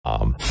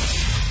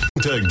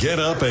To get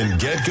up and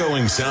get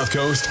going, South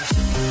Coast,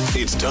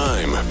 it's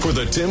time for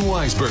the Tim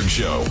Weisberg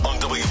Show on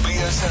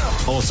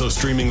WBSM. Also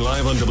streaming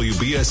live on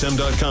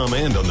WBSM.com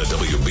and on the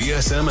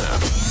WBSM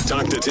app.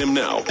 Talk to Tim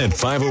now at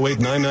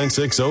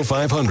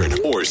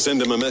 508-996-0500 or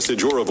send him a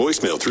message or a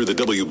voicemail through the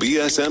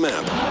WBSM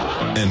app.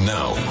 And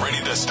now,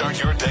 ready to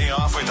start your day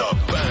off with a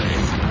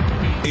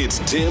bang. It's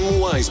Tim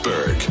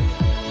Weisberg.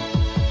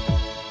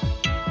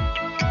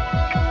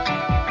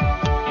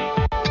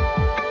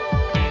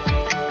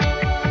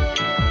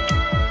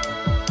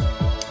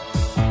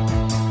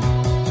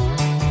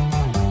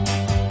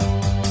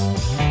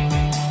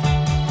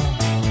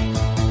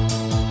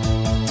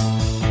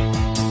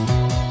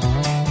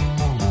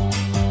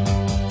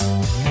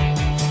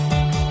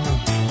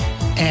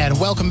 And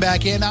welcome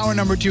back in hour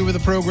number 2 of the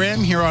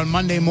program here on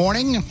Monday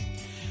morning.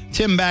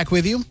 Tim back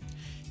with you.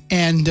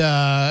 And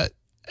that,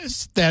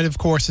 of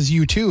course, is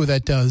U2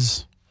 that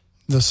does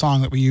the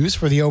song that we use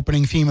for the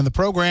opening theme of the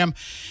program.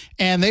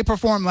 And they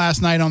performed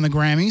last night on the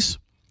Grammys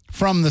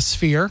from the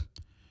Sphere.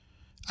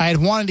 I had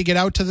wanted to get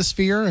out to the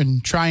Sphere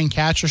and try and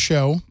catch a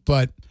show,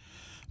 but,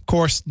 of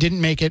course, didn't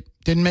make it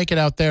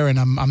out there, and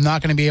I'm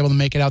not going to be able to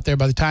make it out there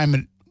by the time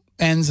it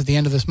ends at the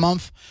end of this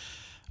month.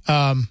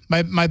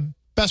 My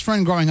best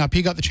friend growing up,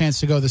 he got the chance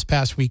to go this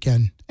past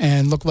weekend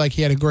and looked like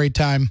he had a great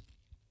time.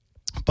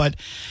 But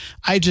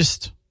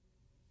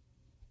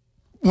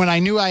when I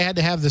knew I had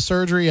to have the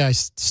surgery, I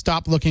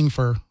stopped looking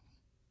for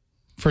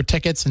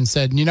tickets and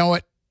said, you know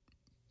what?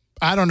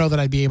 I don't know that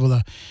I'd be able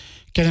to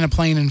get in a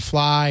plane and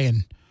fly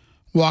and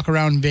walk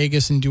around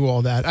Vegas and do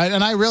all that.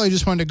 And I really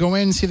just wanted to go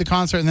in, see the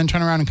concert, and then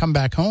turn around and come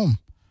back home.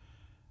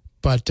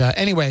 But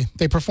anyway,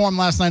 they performed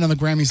last night on the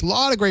Grammys. A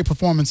lot of great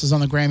performances on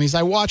the Grammys.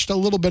 I watched a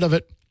little bit of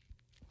it,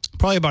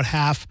 probably about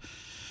half,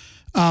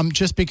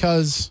 just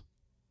because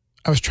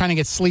I was trying to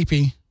get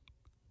sleepy.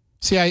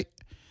 See, I've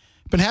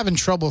been having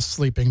trouble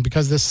sleeping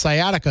because this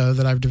sciatica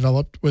that I've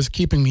developed was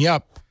keeping me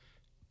up.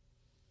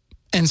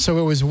 And so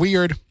it was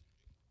weird.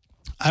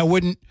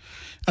 And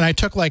I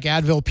took like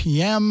Advil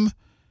PM,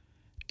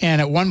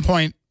 and at one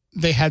point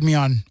they had me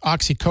on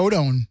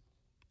oxycodone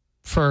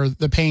for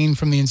the pain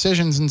from the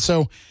incisions. And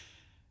so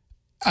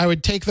I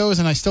would take those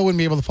and I still wouldn't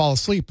be able to fall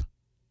asleep.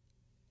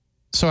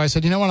 So I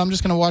said, you know what, I'm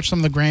just going to watch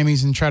some of the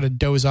Grammys and try to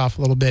doze off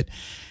a little bit.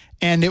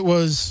 And it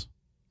was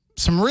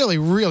some really,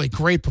 really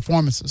great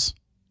performances.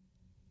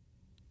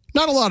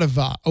 Not a lot of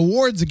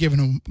awards are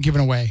given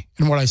away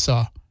in what I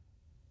saw.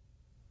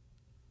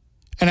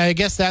 And I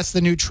guess that's the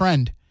new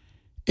trend,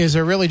 is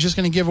they're really just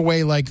going to give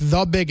away like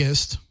the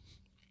biggest,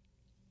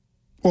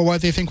 or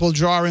what they think will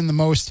draw in the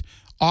most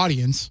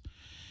audience.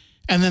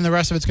 And then the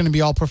rest of it's going to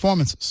be all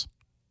performances,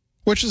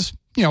 which is,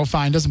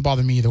 fine. Doesn't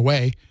bother me either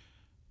way.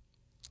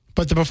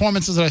 But the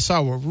performances that I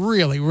saw were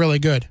really, really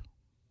good.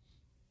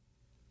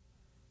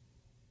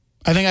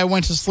 I think I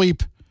went to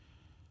sleep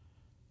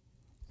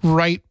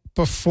right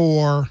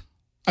before.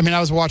 I mean, I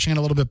was watching it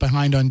a little bit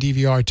behind on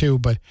DVR too,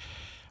 but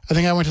I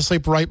think I went to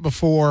sleep right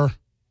before.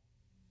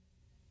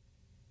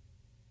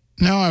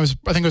 No, I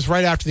think it was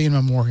right after the In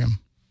Memoriam,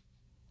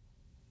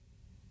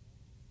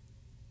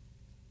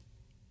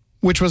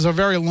 which was a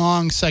very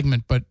long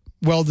segment, but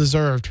well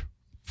deserved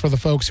for the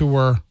folks who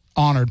were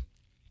honored.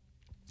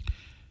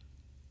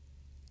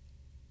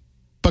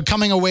 But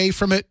coming away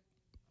from it,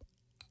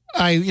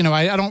 I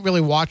don't really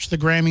watch the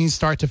Grammys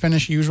start to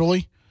finish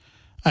usually.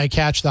 I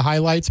catch the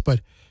highlights, but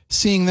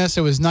seeing this,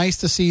 it was nice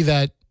to see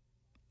that,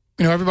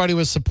 everybody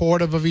was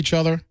supportive of each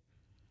other.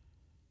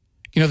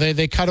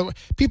 They cut away.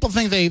 People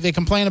think they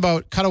complain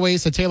about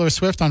cutaways to Taylor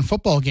Swift on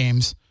football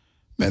games.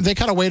 They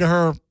cut away to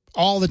her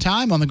all the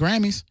time on the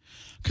Grammys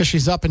because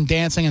she's up and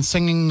dancing and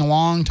singing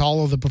along to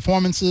all of the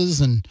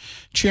performances and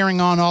cheering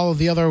on all of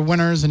the other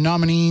winners and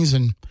nominees.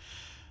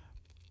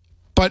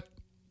 But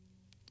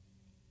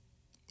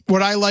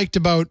what I liked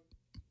about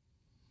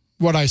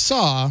what I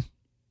saw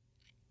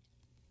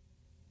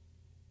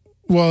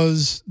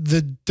was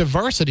the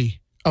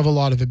diversity of a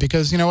lot of it.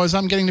 Because, as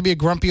I'm getting to be a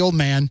grumpy old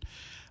man,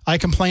 I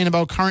complain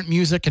about current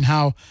music and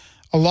how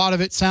a lot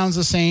of it sounds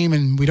the same,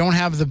 and we don't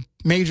have the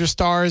major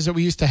stars that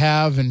we used to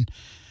have.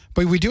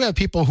 But we do have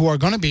people who are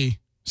going to be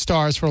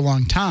stars for a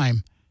long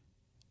time.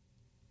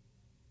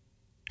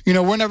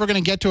 We're never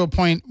going to get to a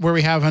point where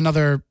we have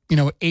another,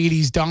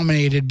 80s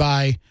dominated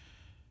by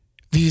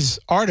these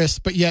artists,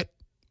 but yet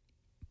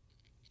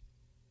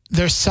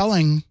they're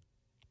selling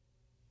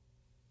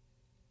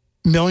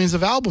millions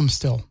of albums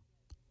still.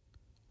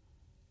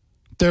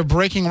 They're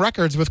breaking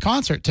records with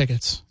concert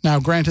tickets.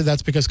 Now, granted,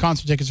 that's because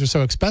concert tickets are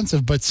so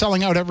expensive, but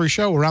selling out every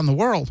show around the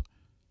world.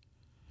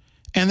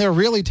 And they're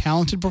really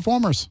talented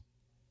performers.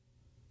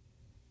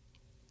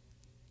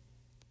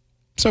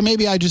 So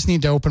maybe I just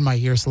need to open my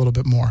ears a little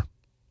bit more.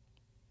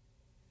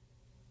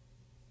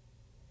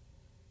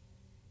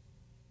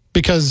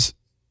 Because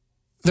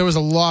there was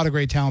a lot of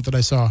great talent that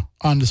I saw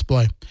on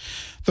display.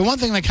 The one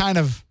thing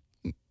that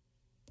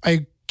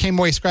I came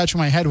away scratching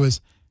my head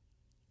was,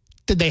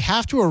 did they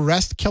have to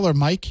arrest Killer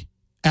Mike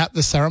at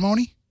the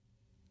ceremony?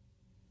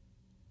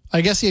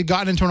 I guess he had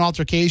gotten into an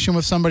altercation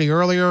with somebody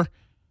earlier.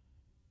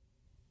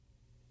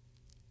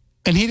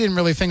 And he didn't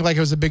really think like it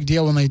was a big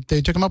deal when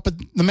they took him up. But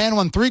the man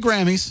won 3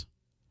 Grammys,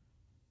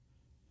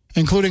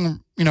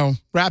 including,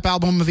 Rap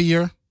Album of the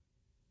Year.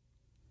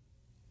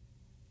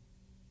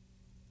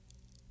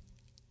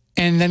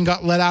 And then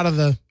got let out of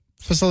the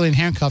facility in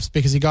handcuffs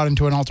because he got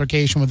into an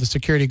altercation with a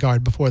security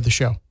guard before the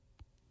show.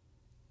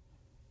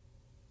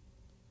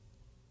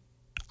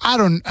 I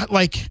don't,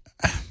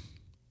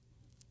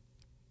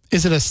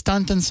 is it a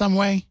stunt in some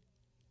way?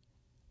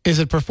 Is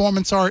it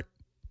performance art?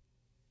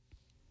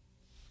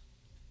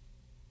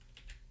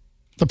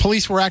 The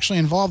police were actually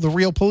involved, the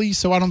real police,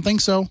 so I don't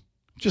think so.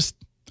 Just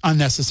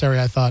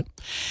unnecessary, I thought.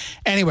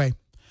 Anyway,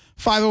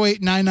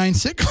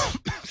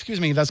 508-996,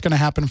 excuse me, that's going to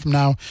happen from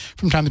time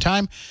to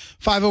time.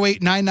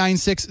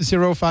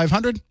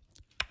 508-996-0500.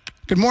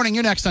 Good morning,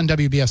 you're next on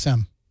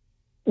WBSM.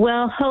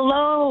 Well,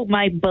 hello,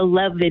 my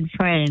beloved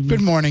friend.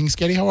 Good morning,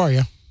 Skitty, how are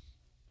you?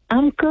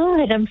 I'm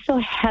good. I'm so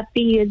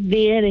happy you're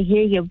there to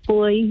hear your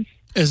voice.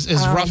 As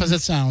rough as it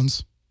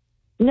sounds.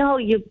 No,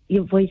 your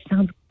voice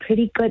sounds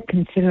pretty good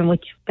considering what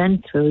you've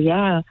been through,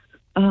 yeah.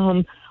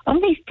 Oh,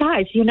 my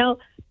gosh,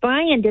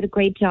 Brian did a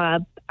great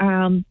job.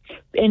 And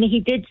he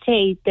did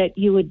say that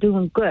you were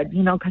doing good,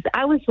 because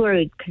I was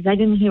worried because I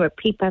didn't hear a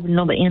peep out of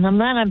nobody. And I'm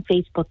not on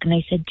Facebook, and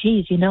I said,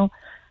 geez,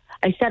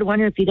 I started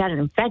wondering if you got an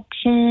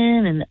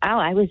infection, and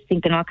I was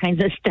thinking all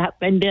kinds of stuff.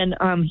 And then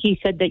he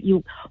said that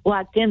you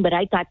walked in, but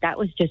I thought that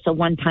was just a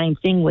one-time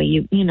thing where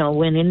you,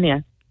 went in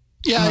there.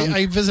 Yeah,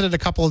 I visited a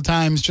couple of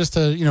times just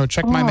to,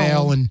 check my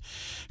mail, and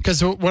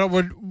because what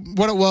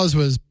it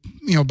was,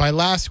 by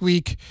last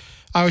week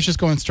I was just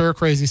going stir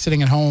crazy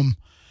sitting at home,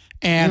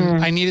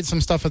 and I needed some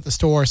stuff at the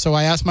store. So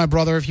I asked my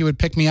brother if he would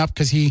pick me up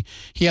because he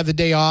had the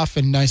day off,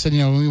 and I said,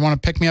 you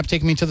want to pick me up,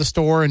 take me to the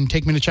store, and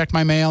take me to check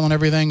my mail and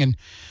everything, and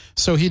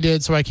so he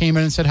did. So I came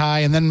in and said hi,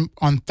 and then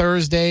on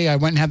Thursday I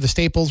went and had the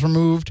staples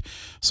removed.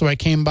 So I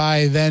came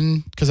by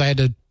then because I had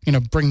to,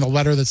 bring the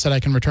letter that said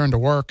I can return to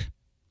work.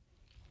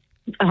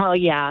 Oh,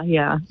 yeah.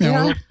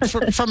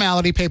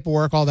 Formality,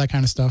 paperwork, all that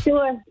kind of stuff.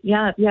 Sure.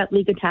 Yeah,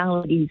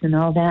 legalities and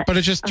all that. But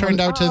it just turned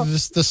out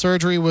the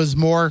surgery was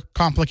more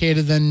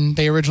complicated than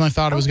they originally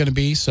thought it was going to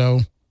be,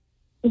 so.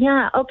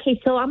 Yeah, okay,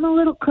 so I'm a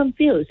little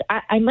confused.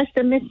 I must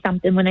have missed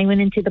something when I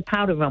went into the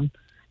powder room.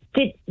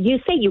 Did you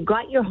say you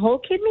got your whole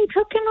kidney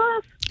taken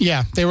off?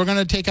 Yeah, they were going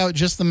to take out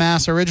just the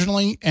mass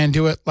originally and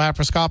do it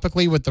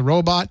laparoscopically with the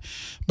robot.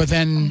 But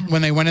then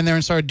when they went in there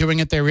and started doing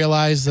it, they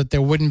realized that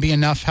there wouldn't be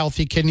enough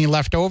healthy kidney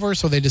left over.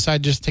 So they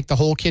decided to just take the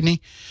whole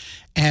kidney.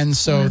 And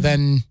so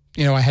then,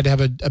 I had to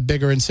have a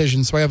bigger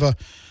incision. So I have a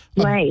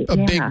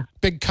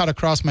big cut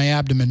across my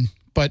abdomen.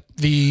 But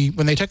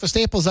when they took the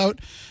staples out,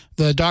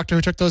 the doctor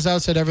who took those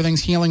out said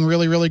everything's healing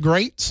really, really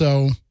great.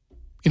 So,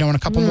 in a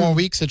couple more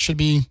weeks, it should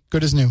be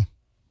good as new.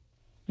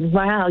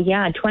 Wow,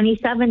 yeah.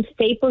 27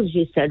 staples,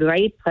 you said,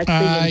 right? Plus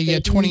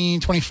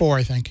 24,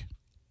 I think.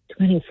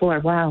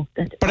 24, wow.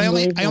 That's but I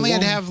only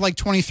had to have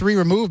 23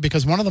 removed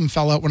because one of them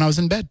fell out when I was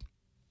in bed.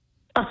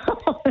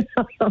 Oh,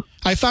 no.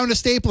 I found a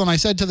staple and I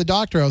said to the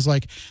doctor, I was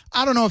like,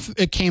 I don't know if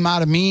it came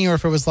out of me or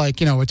if it was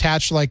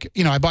attached,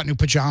 I bought new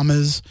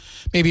pajamas.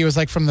 Maybe it was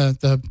from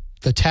the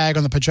tag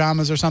on the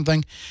pajamas or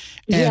something.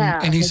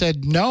 And he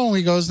said, no.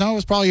 He goes, no, it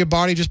was probably your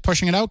body just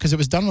pushing it out because it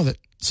was done with it.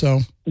 So.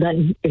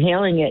 Then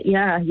healing it,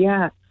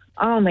 yeah.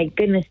 Oh, my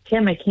goodness,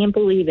 Tim, I can't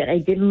believe it. I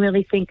didn't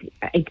really think,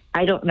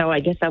 I don't know, I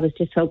guess I was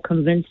just so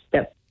convinced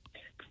that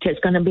it's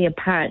going to be a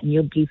part and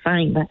you'll be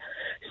fine. But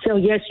so,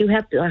 yes, you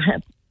have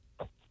to,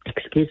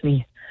 excuse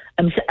me.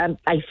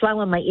 I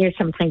swallow my ear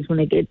sometimes when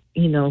I get,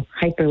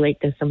 hyper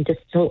like this. I'm just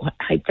so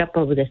hyped up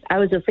over this. I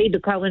was afraid to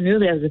call in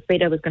early. I was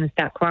afraid I was going to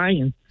start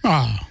crying.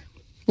 Oh,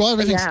 well,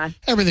 everything's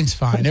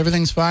fine.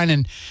 Everything's fine.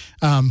 And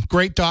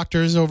great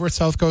doctors over at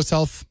South Coast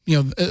Health.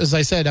 As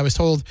I said, I was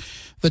told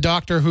the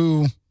doctor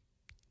who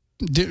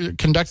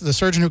the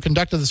surgeon who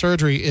conducted the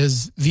surgery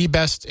is the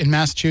best in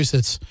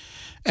Massachusetts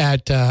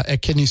at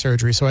kidney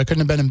surgery. So I couldn't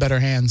have been in better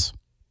hands.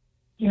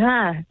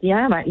 Yeah.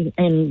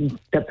 And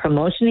the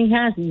promotion he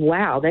has,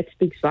 wow, that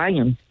speaks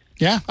volumes.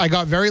 Yeah, I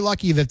got very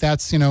lucky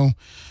that's,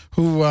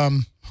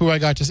 who I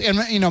got to see. And,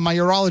 my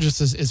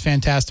urologist is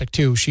fantastic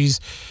too.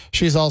 She's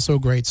also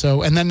great.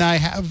 So, and then I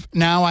have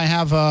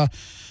an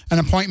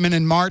appointment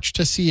in March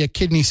to see a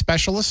kidney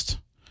specialist.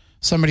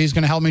 Somebody who's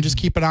going to help me just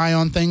keep an eye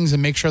on things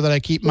and make sure that I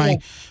keep my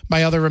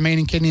other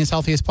remaining kidney as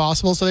healthy as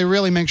possible. So they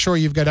really make sure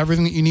you've got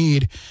everything that you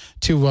need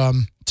to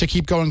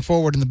keep going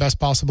forward in the best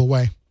possible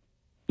way.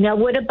 Now,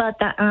 what about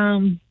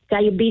the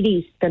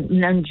diabetes?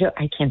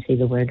 I can't say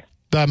the word.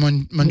 The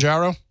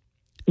Mounjaro?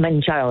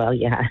 Mounjaro,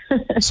 yeah.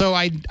 So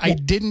I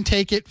didn't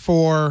take it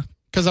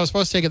because I was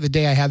supposed to take it the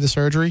day I had the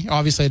surgery.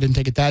 Obviously, I didn't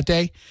take it that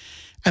day.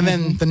 And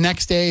then the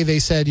next day they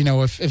said,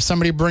 if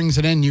somebody brings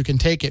it in, you can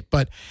take it.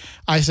 But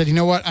I said, you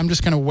know what? I'm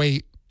just going to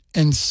wait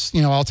and,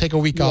 I'll take a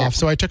week off.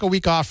 So I took a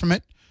week off from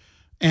it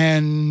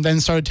and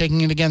then started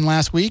taking it again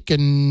last week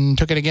and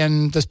took it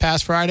again this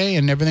past Friday,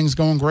 and everything's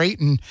going great.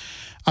 And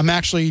I'm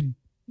actually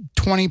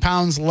 20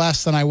 pounds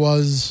less than I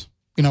was,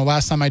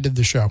 last time I did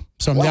the show.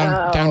 So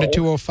I'm down to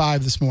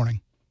 205 this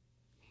morning.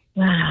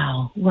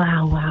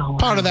 Wow.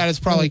 Part of that is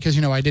probably because,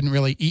 I didn't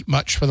really eat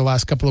much for the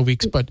last couple of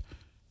weeks, but.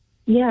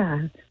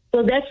 Yeah.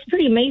 Well, that's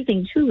pretty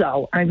amazing, too,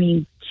 though. I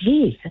mean,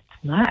 geez, that's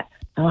not.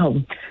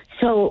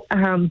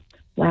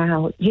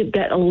 Wow, you've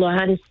got a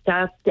lot of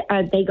stuff.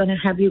 Are they going to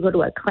have you go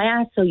to a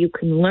class so you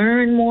can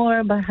learn more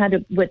about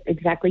what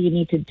exactly you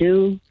need to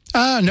do?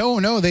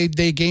 No. They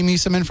gave me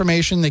some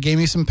information. They gave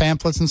me some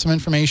pamphlets and some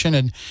information,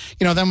 and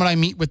then when I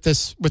meet with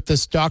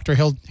this doctor,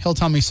 he'll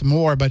tell me some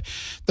more. But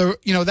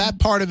that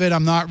part of it,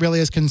 I'm not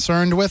really as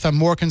concerned with. I'm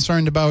more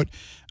concerned about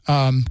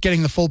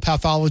getting the full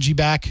pathology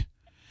back,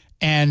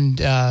 and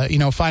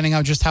finding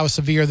out just how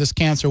severe this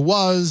cancer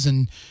was,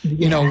 and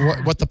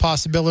what the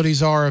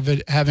possibilities are of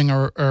it having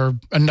or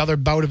another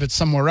bout of it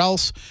somewhere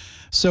else.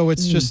 So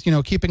it's just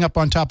keeping up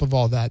on top of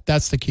all that.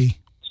 That's the key.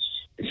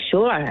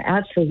 Sure,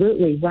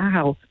 absolutely.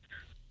 Wow.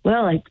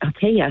 Well, I'll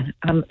tell you,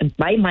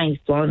 my mind's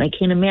blown. I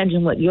can't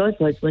imagine what yours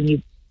was when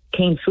you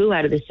came through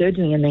out of the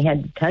surgery and they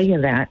had to tell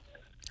you that.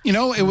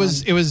 It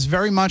was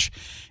very much,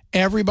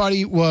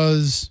 everybody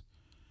was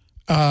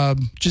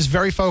just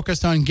very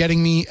focused on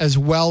getting me as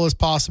well as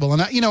possible.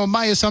 And,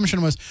 my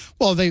assumption was,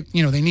 well, they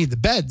need the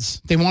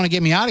beds. They want to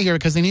get me out of here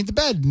because they need the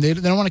bed. They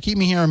don't want to keep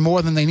me here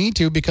more than they need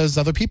to because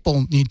other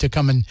people need to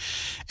come and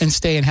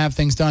stay and have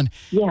things done.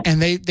 Yeah.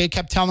 And they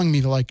kept telling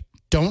me, like,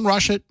 don't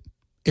rush it.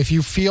 If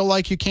you feel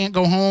like you can't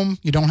go home,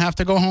 you don't have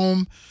to go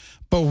home.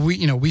 But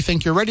we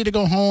think you're ready to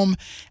go home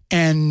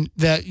and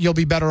that you'll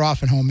be better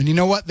off at home. And you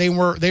know what? They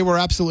were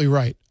absolutely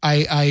right.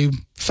 I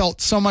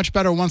felt so much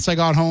better once I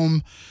got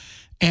home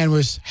and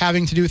was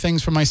having to do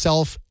things for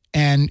myself.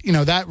 And,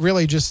 that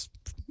really just,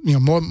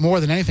 more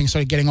than anything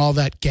started getting all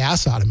that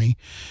gas out of me.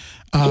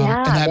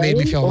 And that made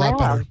me feel a lot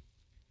better.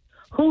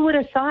 Who would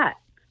have thought?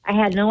 I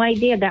had no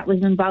idea that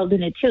was involved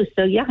in it too.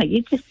 So yeah,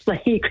 you just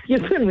you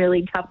can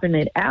really toughen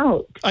it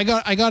out. I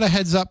got a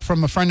heads up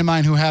from a friend of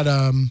mine who had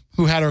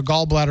her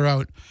gallbladder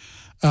out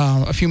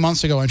a few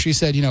months ago, and she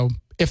said,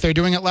 if they're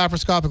doing it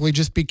laparoscopically,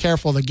 just be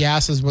careful. The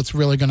gas is what's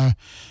really going to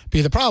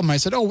be the problem. I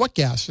said, oh, what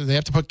gas? They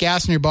have to put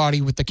gas in your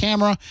body with the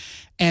camera,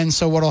 and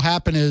so what'll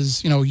happen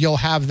is you'll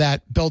have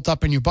that built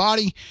up in your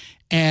body,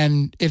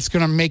 and it's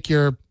going to make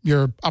your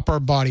upper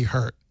body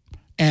hurt.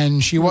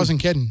 And she wasn't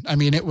kidding. I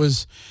mean, it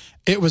was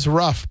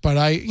rough, but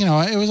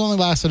it was only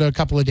lasted a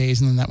couple of days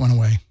and then that went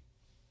away.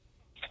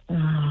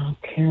 Oh,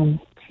 Tim.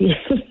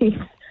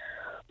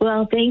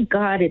 Well, thank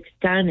God it's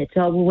done. It's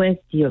over with.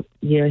 You're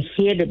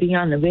here to be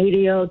on the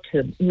radio,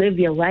 to live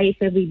your life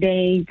every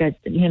day. That's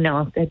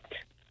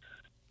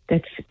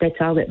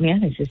all that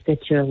matters, is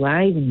that you're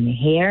alive and you're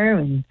here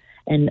and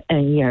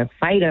you're a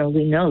fighter.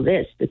 We know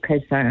this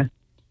because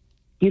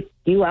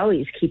you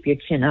always keep your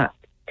chin up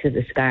to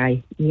the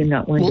sky. You're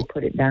not one to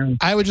put it down.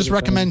 I would just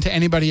recommend to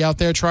anybody out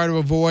there, try to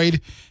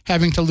avoid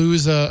having to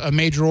lose a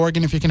major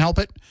organ if you can help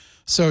it.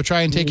 So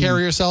try and take care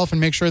of yourself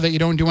and make sure that you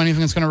don't do anything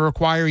that's going to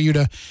require you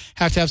to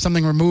have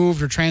something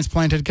removed or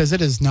transplanted, because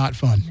it is not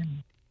fun.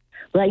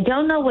 Well, I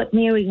don't know what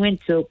Mary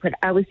went through, but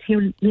I was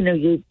hearing,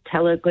 you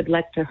tell her good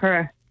luck to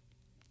her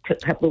a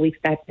couple of weeks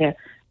back there.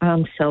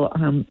 So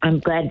I'm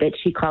glad that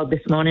she called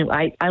this morning.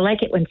 I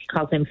like it when she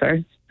calls in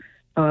first.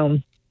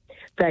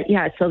 But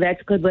yeah, so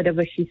that's good,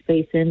 whatever she's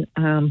facing.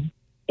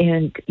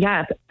 And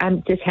yeah,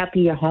 I'm just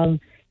happy you're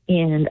home.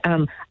 And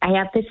I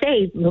have to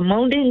say,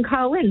 Lamone didn't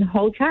call in the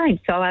whole time,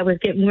 so I was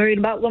getting worried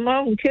about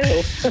Lamone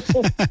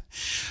too.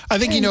 I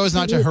think he knows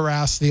not to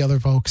harass the other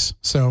folks.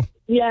 So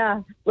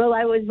yeah, well,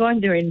 I was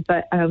wondering,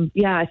 but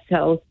yeah,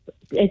 so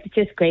it's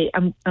just great.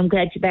 I'm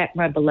glad you're back,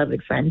 my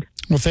beloved friend.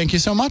 Well, thank you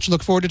so much.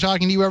 Look forward to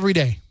talking to you every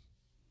day.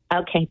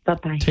 Okay,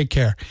 bye-bye. Take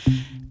care.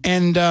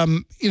 And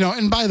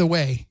and by the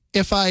way,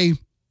 if I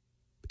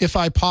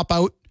pop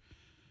out,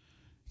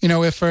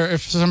 if for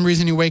some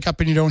reason you wake up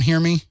and you don't hear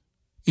me,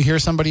 you hear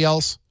somebody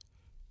else,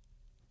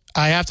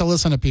 I have to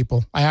listen to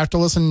people. I have to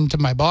listen to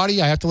my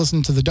body. I have to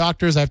listen to the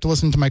doctors. I have to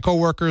listen to my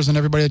coworkers and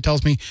everybody that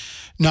tells me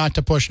not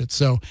to push it.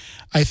 So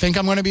I think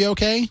I'm going to be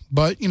okay,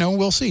 but,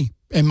 we'll see.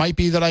 It might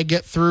be that I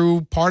get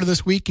through part of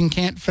this week and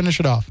can't finish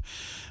it off.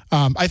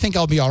 I think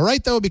I'll be all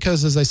right, though,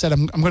 because, as I said,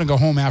 I'm going to go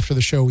home after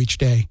the show each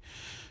day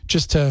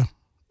just to,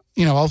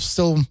 I'll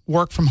still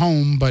work from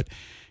home, but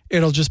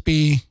it'll just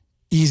be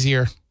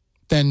easier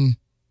than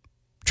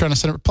trying to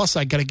set it. Plus,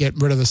 I got to get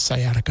rid of the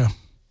sciatica.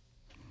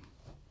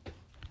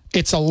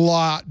 It's a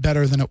lot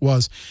better than it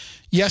was.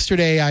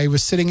 Yesterday, I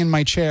was sitting in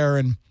my chair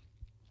and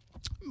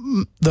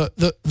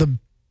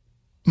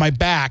my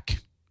back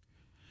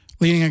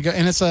leaning,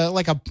 and it's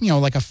like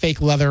a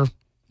fake leather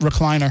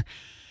recliner,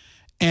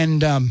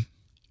 and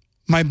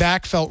my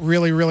back felt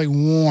really, really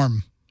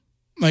warm,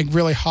 like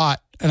really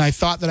hot, and I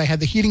thought that I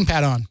had the heating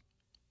pad on.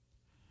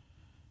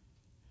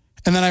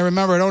 And then I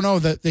remembered, oh no,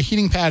 the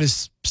heating pad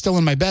is still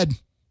in my bed.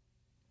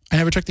 I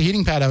never took the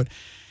heating pad out.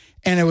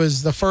 And it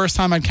was the first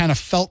time I'd kind of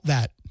felt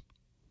that.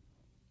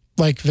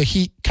 Like the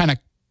heat kind of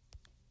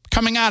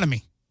coming out of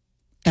me.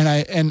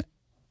 And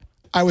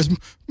I was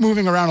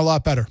moving around a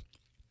lot better.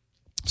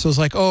 So it's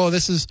like, oh,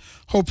 this is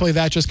hopefully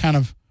that just kind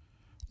of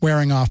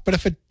wearing off. But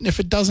if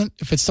it doesn't,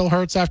 if it still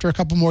hurts after a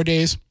couple more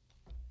days,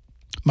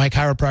 my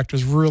chiropractor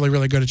is really,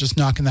 really good at just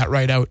knocking that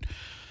right out.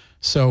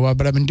 So,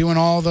 but I've been doing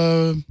all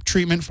the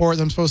treatment for it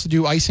that I'm supposed to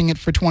do, icing it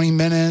for 20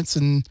 minutes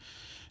and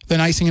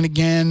then icing it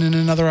again in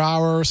another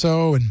hour or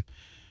so. And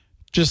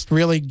just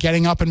really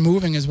getting up and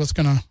moving is what's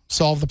going to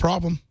solve the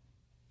problem.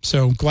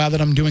 So glad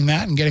that I'm doing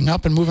that and getting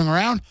up and moving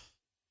around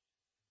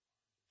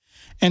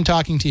and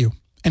talking to you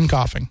and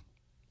coughing.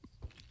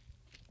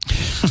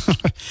 All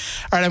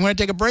right, I'm going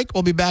to take a break.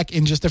 We'll be back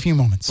in just a few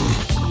moments.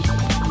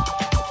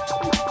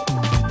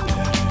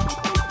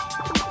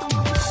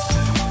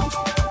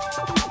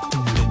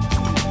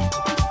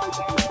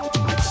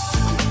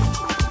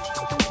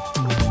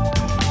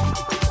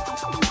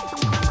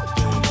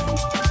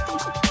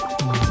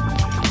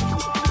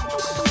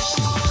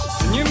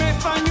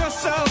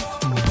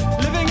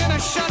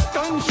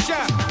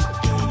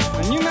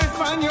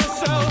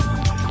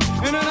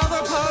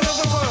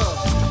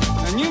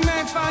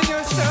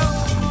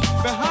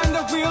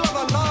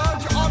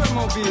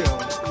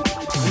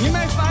 And you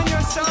may find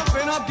yourself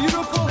in a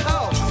beautiful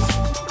house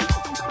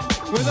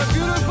with a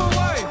beautiful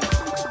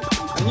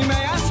wife. And you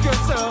may ask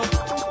yourself,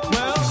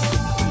 well,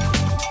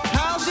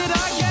 how did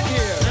I get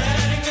here?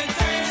 Letting the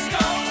days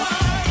go by,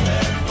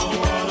 let the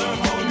water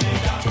hold me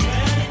down.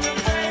 Letting the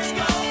days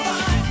go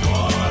by,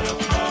 water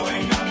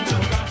flowing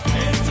underground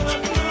into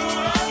the blue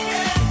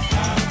again.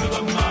 After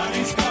the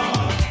money's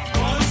gone,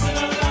 once in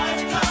a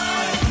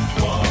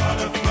lifetime,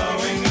 water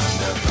flowing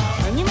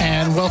underground.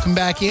 And welcome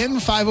back in,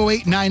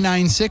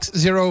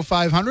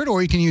 508-996-0500,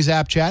 or you can use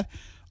app chat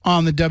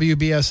on the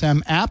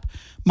WBSM app.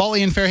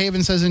 Molly in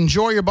Fairhaven says,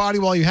 enjoy your body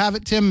while you have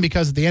it, Tim,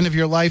 because at the end of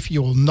your life,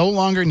 you will no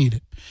longer need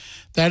it.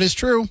 That is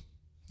true.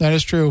 That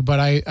is true. But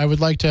I would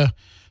like to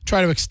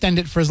try to extend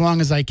it for as long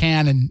as I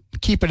can and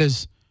keep it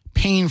as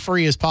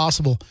pain-free as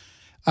possible.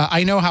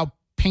 I know how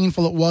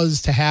painful it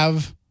was to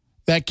have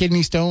that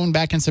kidney stone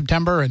back in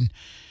September, and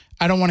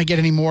I don't want to get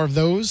any more of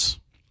those.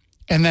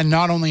 And then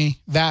not only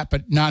that,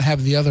 but not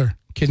have the other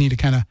kidney to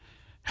kind of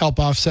help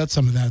offset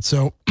some of that.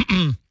 So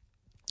I'm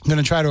going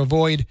to try to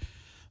avoid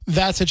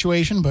that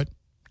situation. But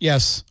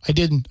yes, I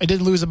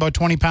did lose about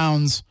 20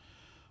 pounds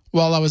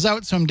while I was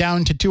out. So I'm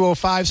down to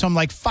 205. So I'm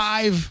like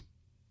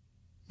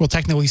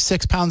technically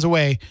 6 pounds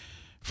away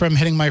from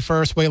hitting my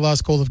first weight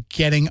loss goal of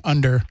getting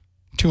under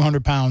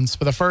 200 pounds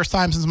for the first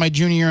time since my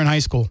junior year in high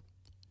school.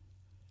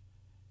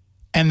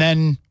 And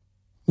then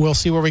we'll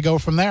see where we go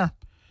from there.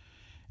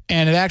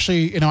 And it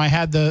actually, I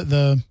had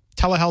the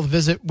telehealth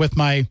visit with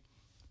my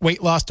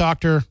weight loss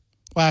doctor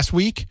last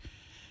week.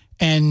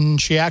 And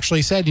she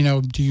actually said,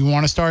 do you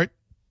want to start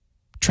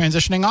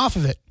transitioning off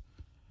of it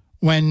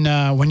when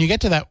you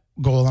get to that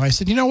goal? And I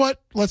said, you know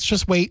what? Let's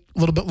just wait a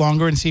little bit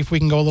longer and see if we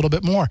can go a little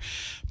bit more.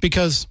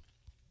 Because,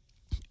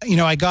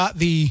 I got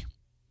the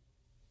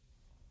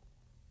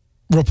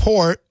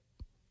report,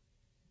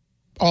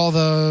 all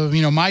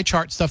the, my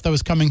chart stuff that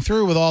was coming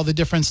through with all the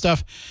different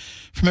stuff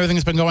from everything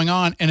that's been going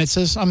on. And it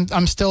says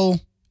I'm still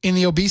in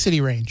the obesity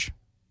range.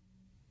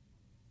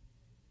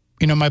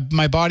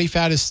 My body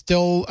fat is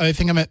still, I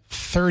think I'm at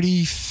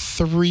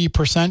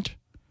 33%,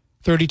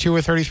 32 or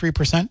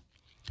 33%.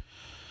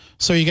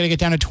 So you got to get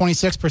down to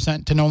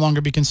 26% to no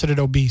longer be considered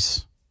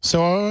obese.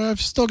 So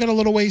I've still got a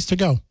little ways to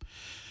go.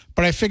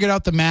 But I figured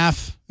out the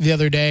math the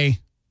other day.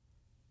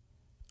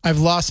 I've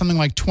lost something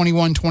like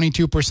 21,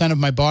 22% of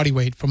my body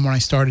weight from when I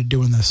started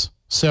doing this.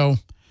 So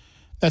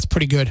that's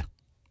pretty good.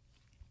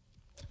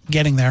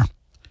 Getting there.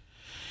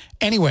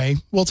 Anyway,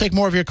 we'll take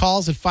more of your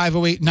calls at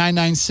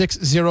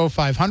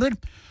 508-996-0500.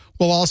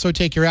 We'll also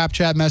take your app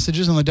chat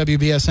messages on the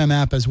WBSM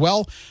app as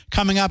well.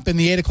 Coming up in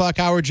the 8 o'clock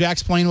hour, Jack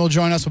Splain will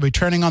join us. We'll be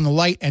turning on the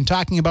light and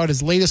talking about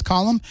his latest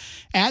column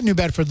at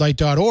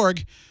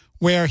newbedfordlight.org,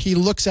 where he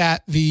looks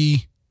at the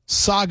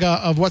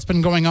saga of what's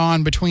been going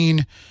on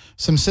between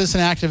some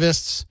citizen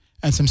activists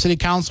and some city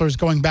councilors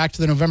going back to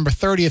the November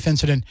 30th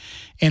incident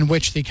in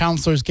which the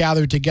councilors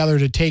gathered together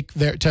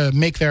to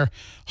make their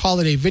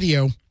holiday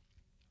video.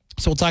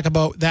 So we'll talk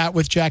about that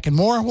with Jack and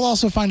more. We'll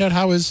also find out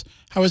how his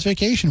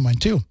vacation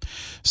went too.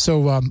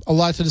 So a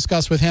lot to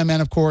discuss with him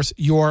and, of course,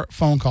 your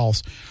phone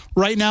calls.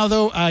 Right now,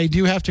 though, I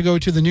do have to go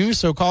to the news.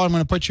 So, caller, I'm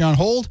going to put you on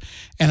hold,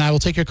 and I will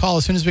take your call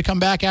as soon as we come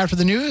back after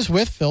the news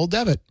with Phil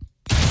Devitt.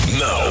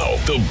 Now,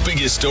 the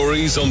biggest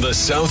stories on the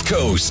South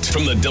Coast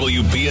from the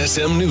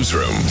WBSM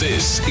Newsroom.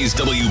 This is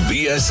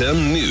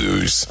WBSM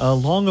News. A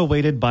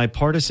long-awaited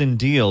bipartisan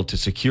deal to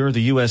secure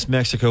the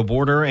U.S.-Mexico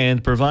border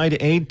and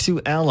provide aid to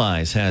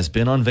allies has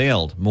been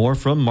unveiled. More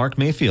from Mark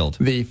Mayfield.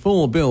 The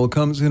full bill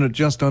comes in at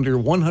just under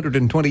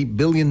 $120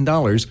 billion,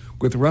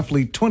 with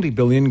roughly $20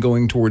 billion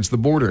going towards the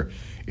border.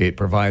 It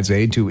provides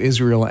aid to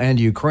Israel and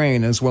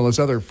Ukraine, as well as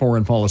other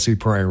foreign policy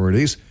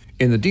priorities.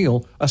 In the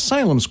deal,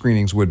 asylum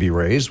screenings would be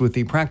raised, with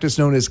the practice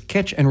known as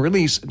catch and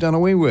release done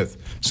away with.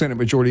 Senate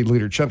Majority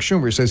Leader Chuck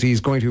Schumer says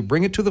he's going to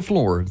bring it to the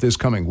floor this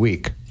coming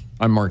week.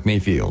 I'm Mark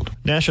Mayfield.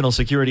 National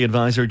Security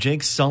Advisor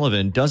Jake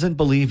Sullivan doesn't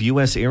believe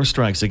U.S.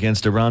 airstrikes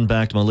against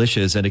Iran-backed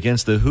militias and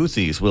against the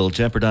Houthis will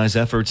jeopardize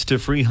efforts to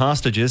free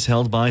hostages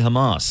held by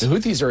Hamas. The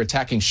Houthis are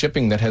attacking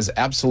shipping that has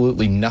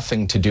absolutely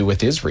nothing to do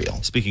with Israel.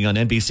 Speaking on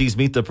NBC's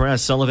Meet the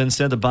Press, Sullivan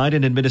said the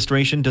Biden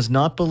administration does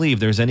not believe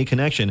there's any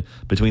connection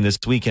between this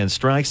weekend's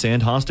strikes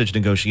and hostage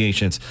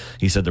negotiations.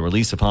 He said the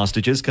release of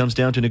hostages comes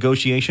down to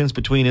negotiations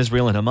between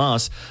Israel and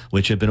Hamas,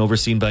 which have been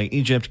overseen by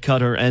Egypt,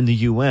 Qatar, and the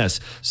U.S.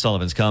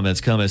 Sullivan's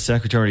comments come as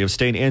Secretary of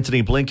State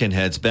Antony Blinken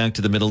heads back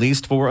to the Middle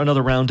East for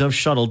another round of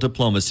shuttle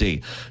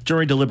diplomacy.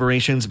 Jury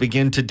deliberations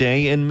begin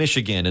today in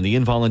Michigan in the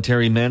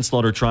involuntary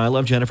manslaughter trial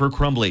of Jennifer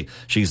Crumbley.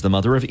 She's the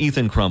mother of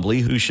Ethan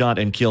Crumbley, who shot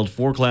and killed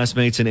 4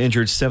 classmates and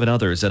injured 7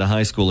 others at a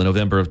high school in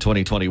November of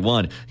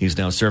 2021. He's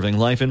now serving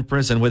life in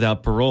prison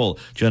without parole.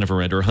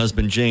 Jennifer and her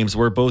husband James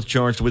were both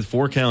charged with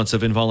 4 counts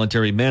of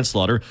involuntary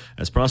manslaughter,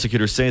 as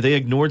prosecutors say they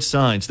ignored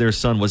signs their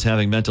son was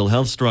having mental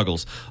health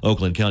struggles.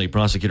 Oakland County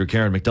Prosecutor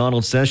Karen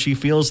McDonald says she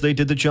feels they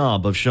did the job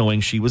of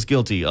showing she was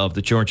guilty of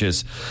the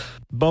charges.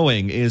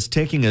 Boeing is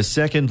taking a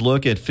second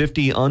look at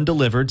 50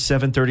 undelivered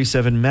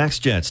 737 MAX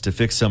jets to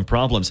fix some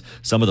problems.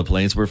 Some of the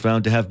planes were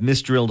found to have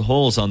misdrilled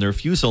holes on their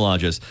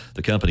fuselages.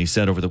 The company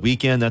said over the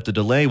weekend that the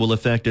delay will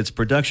affect its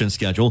production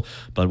schedule,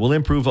 but will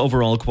improve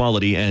overall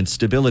quality and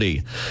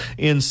stability.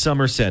 In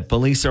Somerset,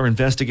 police are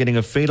investigating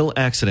a fatal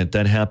accident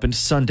that happened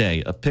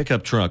Sunday. A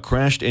pickup truck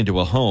crashed into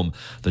a home.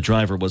 The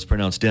driver was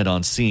pronounced dead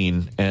on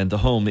scene, and the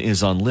home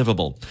is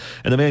unlivable.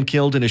 And the man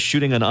killed in a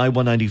shooting on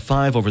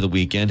I-195 over the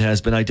weekend has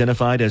been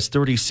identified as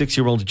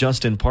 36-year-old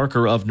Justin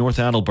Parker of North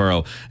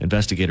Attleboro.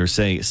 Investigators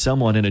say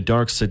someone in a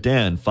dark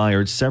sedan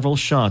fired several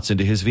shots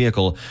into his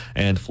vehicle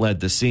and fled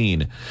the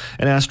scene.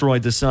 An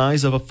asteroid the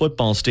size of a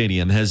football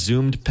stadium has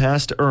zoomed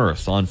past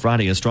Earth. On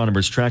Friday,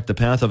 astronomers tracked the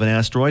path of an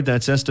asteroid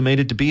that's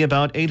estimated to be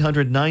about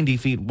 890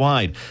 feet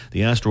wide.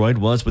 The asteroid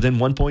was within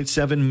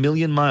 1.7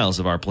 million miles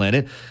of our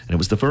planet, and it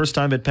was the first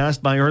time it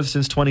passed by Earth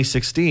since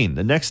 2016.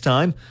 The next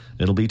time,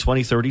 it'll be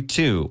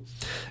 2032.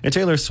 And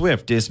Taylor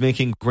Swift is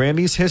making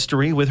Grammys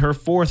history with her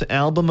 4th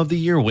Album of the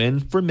Year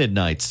win for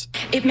Midnights.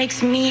 It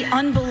makes me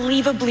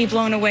unbelievably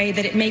blown away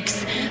that it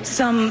makes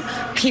some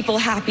people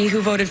happy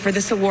who voted for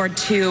this award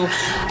too.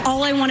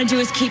 All I want to do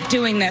is keep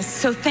doing this.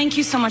 So thank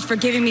you so much for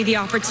giving me the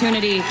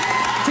opportunity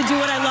to do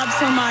what I love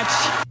so much.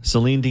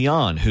 Celine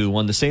Dion, who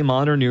won the same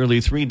honor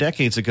nearly 3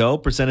 decades ago,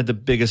 presented the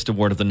biggest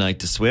award of the night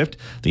to Swift.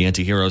 The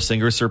anti-hero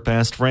singer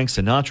surpassed Frank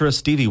Sinatra,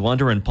 Stevie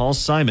Wonder, and Paul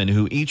Simon,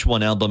 who each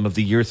won Album of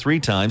the Year 3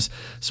 times.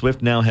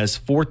 Swift now has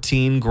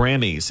 14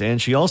 Grammys, and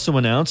she also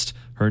announced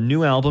her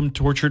new album,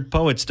 Tortured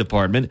Poets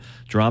Department,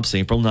 drops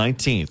April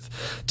 19th.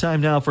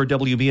 Time now for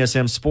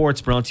WBSM Sports,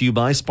 brought to you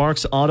by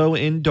Sparks Auto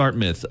in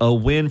Dartmouth. A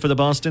win for the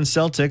Boston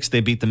Celtics. They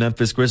beat the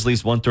Memphis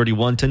Grizzlies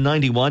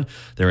 131-91.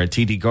 They're at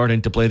TD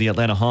Garden to play the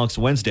Atlanta Hawks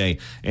Wednesday.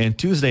 And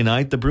Tuesday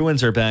night, the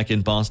Bruins are back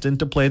in Boston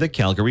to play the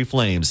Calgary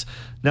Flames.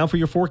 Now for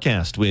your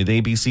forecast with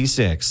ABC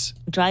 6.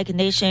 Dry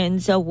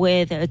conditions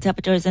with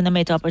temperatures in the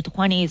mid to upper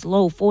 20s,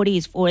 low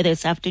 40s for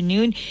this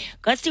afternoon.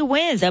 Gusty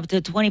winds up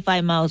to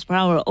 25 miles per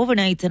hour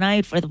overnight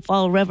tonight for the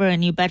Fall River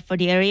and New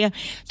Bedford area.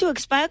 To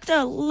expect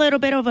a little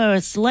bit of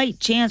a slight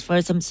chance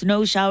for some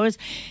snow showers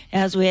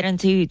as we head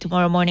into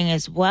tomorrow morning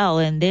as well.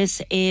 And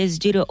this is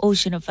due to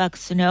ocean effect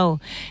snow.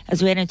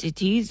 As we head into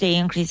Tuesday,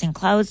 increasing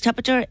clouds,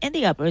 temperature in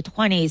the upper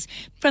 20s.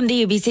 From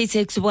the ABC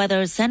 6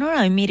 Weather Center,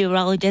 I'm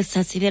meteorologist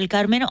Ceci Del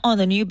Carmen on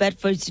the New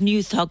Bedford's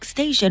News Talk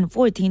Station,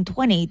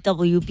 1420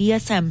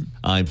 WBSM.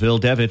 I'm Phil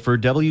Devitt for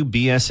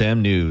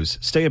WBSM News.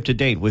 Stay up to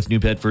date with New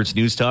Bedford's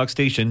News Talk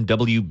Station,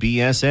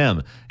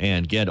 WBSM,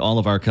 and get all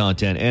of our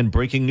content and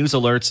breaking news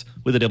alerts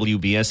with the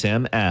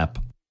WBSM app.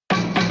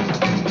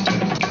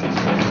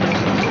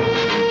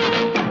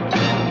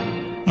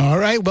 All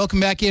right,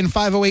 welcome back in,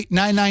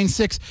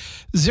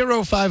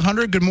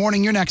 508-996-0500. Good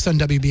morning. You're next on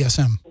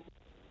WBSM.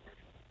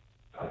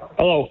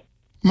 Hello.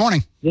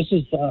 Morning. This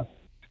is,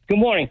 good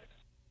morning.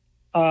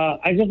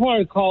 I just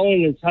wanted to call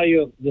in and tell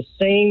you the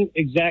same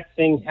exact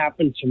thing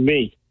happened to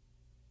me.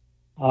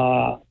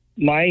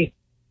 My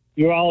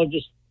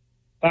urologist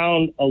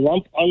found a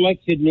lump on my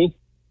kidney,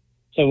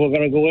 so we're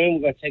going to go in,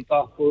 we're going to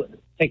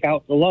take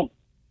out the lump.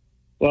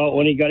 Well,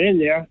 when he got in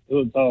there,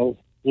 it was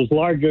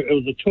larger. It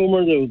was a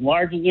tumor that was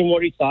larger than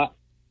what he thought.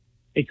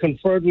 He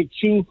conferred with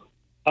 2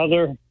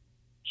 other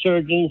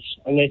surgeons,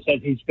 and they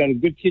said he's got a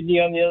good kidney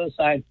on the other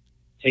side.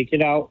 Take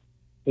it out.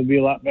 He'll be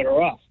a lot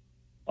better off.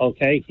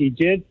 Okay, he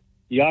did.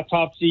 The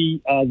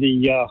autopsy,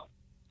 the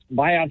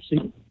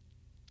biopsy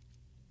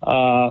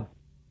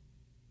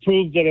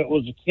proved that it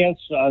was a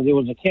cancer. There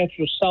was a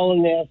cancerous cell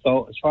in there.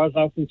 So as far as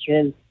I'm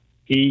concerned,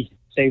 he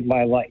saved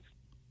my life.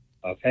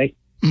 Okay?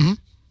 Mm-hmm.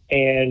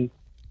 And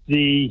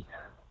the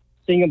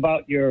thing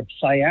about your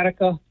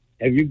sciatica,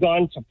 have you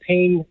gone to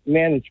pain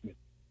management?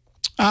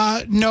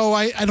 No,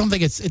 I don't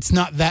think it's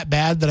not that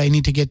bad that I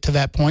need to get to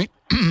that point.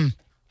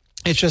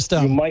 It's just...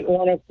 You might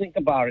want to think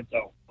about it,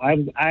 though.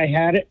 I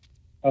had it,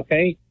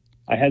 okay?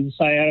 I had the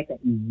sciatica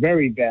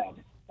very bad,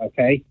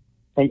 okay?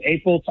 From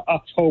April to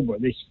October.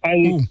 They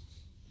finally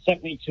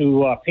sent me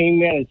to pain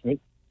management.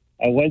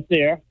 I went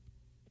there.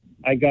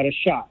 I got a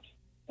shot,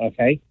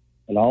 okay?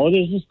 And all it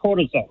is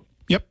cortisone.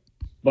 Yep.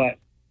 But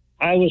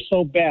I was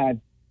so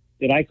bad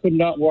that I could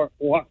not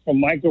walk from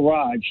my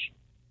garage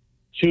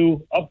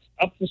to up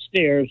the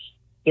stairs,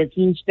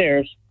 13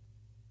 stairs,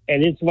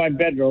 and into my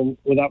bedroom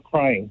without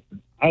crying.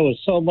 I was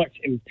so much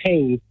in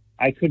pain,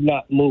 I could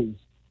not move,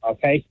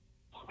 okay?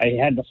 I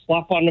had to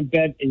flop on the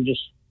bed and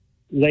just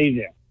lay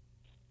there.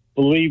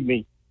 Believe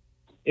me,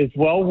 it's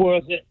well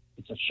worth it.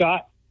 It's a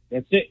shot.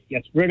 That's it.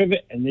 Gets rid of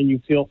it, and then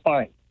you feel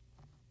fine.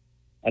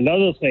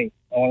 Another thing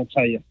I want to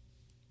tell you,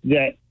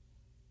 that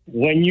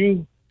when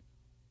you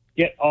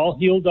get all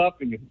healed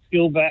up and you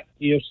feel back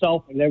to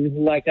yourself and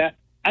everything like that,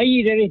 I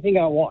eat anything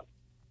I want,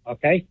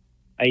 okay?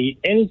 I eat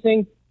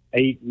anything. I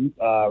eat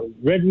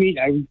red meat.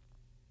 I eat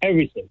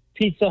everything.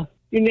 Pizza,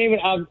 you name it,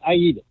 I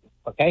eat it,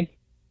 okay?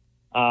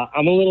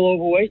 I'm a little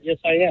overweight. Yes,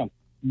 I am.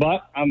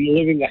 But I'm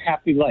living a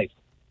happy life.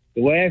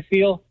 The way I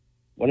feel,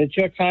 when it's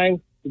your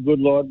time, the good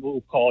Lord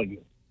will call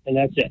you. And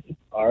that's it,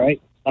 all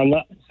right? I'm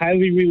not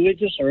highly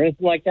religious or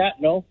anything like that,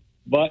 no.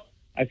 But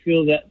I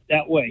feel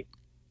that way.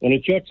 When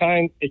it's your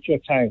time, it's your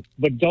time.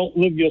 But don't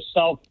live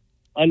yourself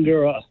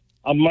under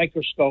a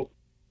microscope.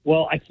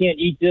 Well, I can't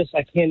eat this,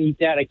 I can't eat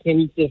that, I can't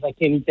eat this, I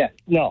can't eat that.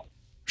 No.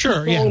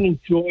 Sure, Go and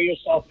enjoy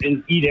yourself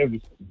and eat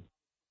everything.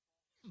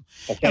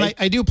 Okay? And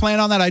I do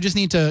plan on that. I just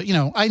need to,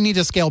 I need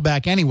to scale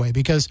back anyway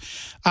because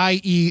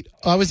I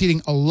was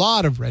eating a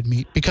lot of red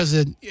meat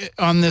because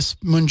on this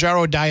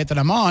Mounjaro diet that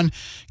I'm on,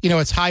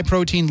 it's high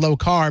protein, low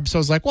carb. So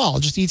I was like, well, I'll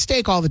just eat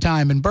steak all the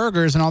time and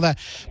burgers and all that.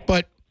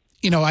 But,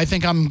 I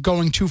think I'm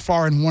going too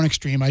far in one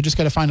extreme. I just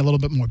got to find a little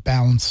bit more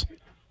balance.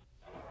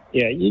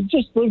 Yeah, you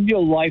just live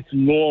your life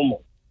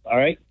normal, all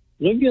right?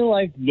 Live your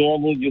life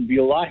normal. You'll be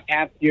a lot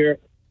happier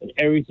and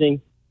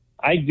everything.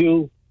 I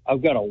do.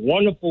 I've got a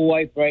wonderful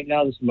wife right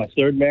now. This is my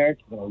third marriage.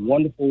 I've got a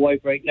wonderful wife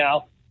right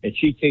now, and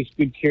she takes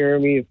good care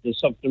of me if there's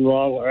something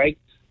wrong, all right?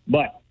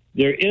 But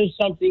there is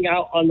something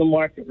out on the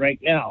market right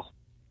now.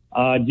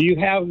 Do you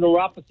have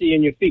neuropathy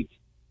in your feet?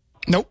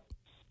 Nope.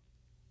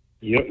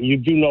 You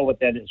do know what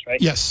that is,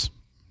 right? Yes.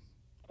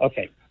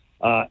 Okay.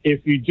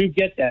 If you do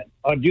get that,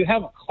 do you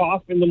have a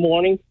cough in the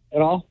morning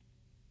at all?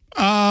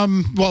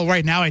 Well,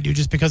 right now I do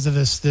just because of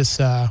this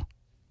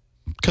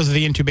because of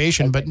the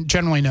intubation, okay. But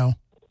generally no.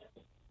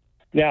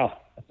 Now,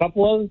 a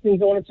couple other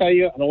things I want to tell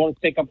you. I don't want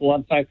to take up a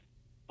lot of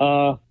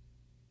time.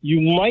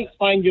 You might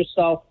find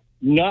yourself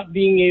not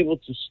being able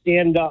to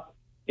stand up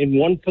in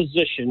one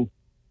position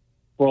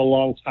for a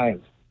long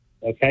time,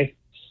 okay?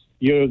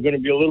 You're going to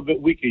be a little bit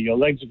weaker. Your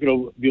legs are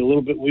going to be a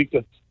little bit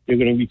weaker. You're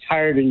going to be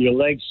tired in your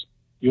legs.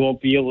 You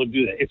won't be able to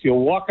do that. If you're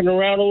walking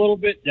around a little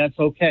bit, that's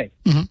okay,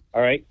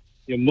 all right?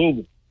 You're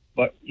moving.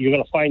 But you're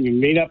going to find you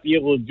may not be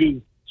able to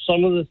do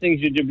some of the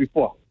things you did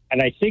before.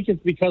 And I think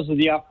it's because of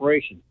the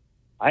operation.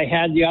 I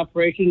had the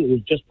operation. It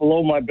was just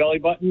below my belly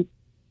button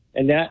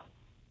and that.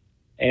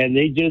 And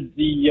they did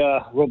the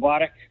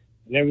robotic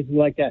and everything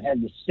like that.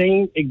 Had the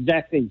same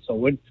exact thing. So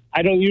when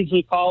I don't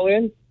usually call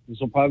in, this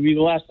will probably be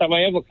the last time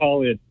I ever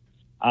call in.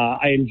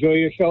 I enjoy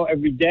your show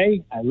every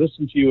day. I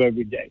listen to you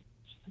every day.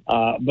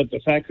 But the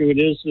fact of it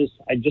is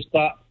I just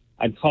thought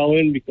I'd call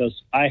in because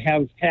I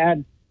have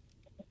had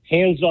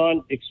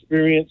hands-on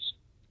experience,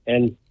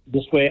 and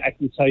this way I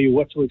can tell you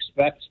what to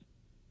expect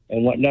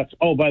and what not to.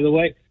 Oh, by the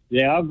way,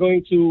 they are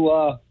going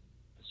to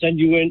send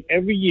you in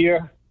every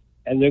year,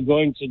 and they're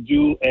going to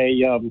do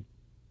the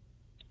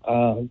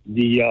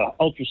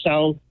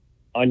ultrasound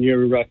on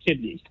your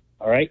kidneys,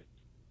 all right?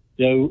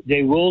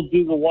 They will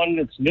do the one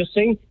that's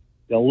missing.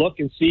 They'll look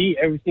and see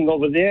everything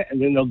over there,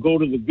 and then they'll go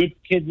to the good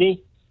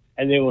kidney,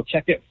 and they will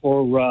check it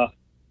for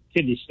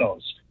kidney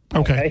stones.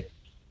 Okay.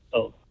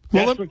 So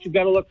that's what you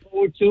got to look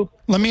forward to.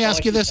 Let me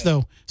ask you this,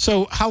 though.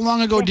 So how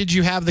long ago did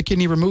you have the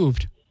kidney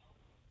removed?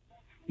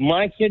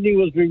 My kidney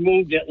was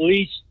removed at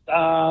least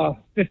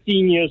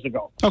 15 years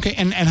ago. Okay,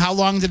 and how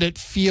long did it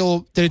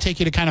take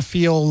you to kind of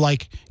feel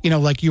like,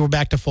 like you were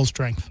back to full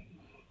strength?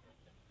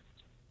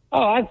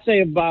 Oh, I'd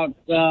say about,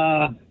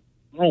 I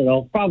don't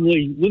know,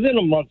 probably within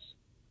a month.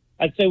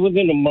 I'd say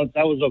within a month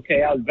I was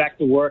okay. I was back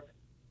to work.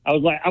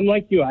 I'm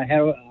like you. I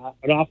have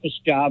an office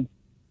job,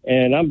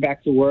 and I'm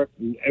back to work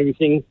and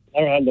everything. I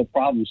don't have no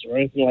problems or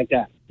anything like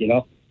that,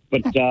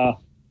 But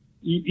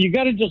you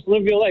got to just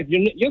live your life.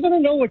 You're going to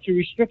know what your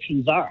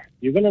restrictions are.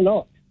 You're going to know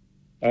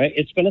it. All right?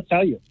 It's going to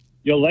tell you.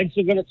 Your legs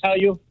are going to tell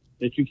you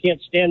that you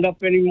can't stand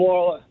up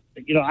anymore.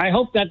 I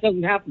hope that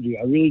doesn't happen to you.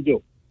 I really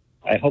do.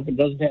 I hope it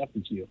doesn't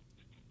happen to you.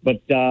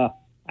 But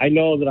I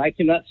know that I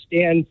cannot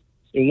stand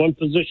in one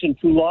position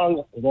too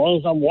long. As long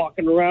as I'm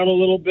walking around a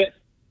little bit,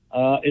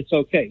 it's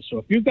okay. So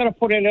if you've got to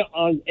put in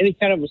on any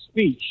kind of a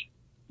speech,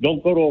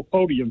 don't go to a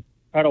podium.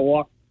 Try to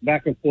walk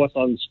back and forth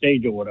on the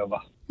stage or whatever.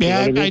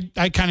 Yeah,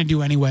 I kind of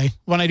do anyway.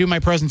 When I do my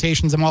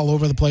presentations, I'm all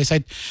over the place.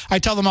 I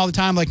tell them all the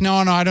time, like, no,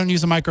 I don't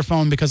use a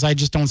microphone because I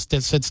just don't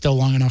sit still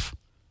long enough.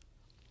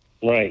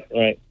 Right.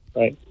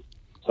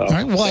 So, all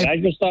right, well, I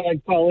just thought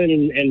I'd call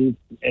in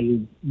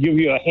and give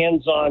you a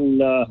hands-on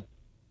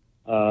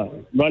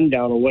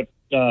rundown of what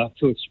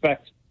to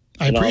expect.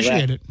 I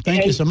appreciate it.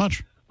 Thank you so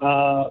much.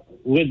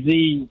 With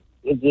the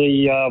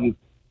the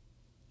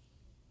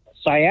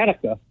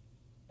sciatica,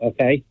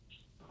 okay,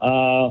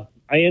 I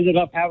ended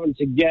up having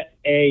to get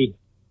a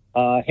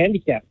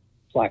handicap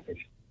placard,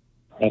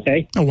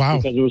 okay? Oh, wow.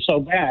 Because it was so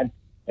bad,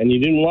 and you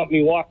didn't want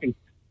me walking.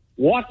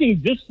 Walking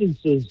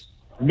distances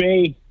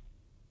may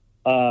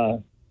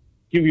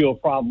give you a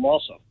problem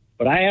also.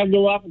 But I have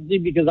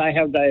neuropathy because I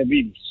have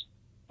diabetes,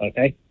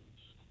 okay?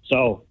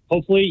 So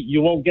hopefully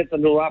you won't get the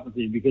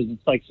neuropathy because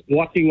it's like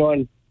walking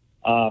on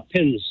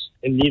pins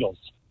and needles,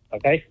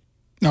 okay?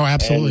 No,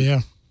 absolutely,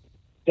 and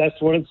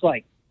that's what it's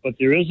like. But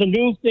there is a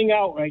new thing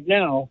out right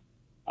now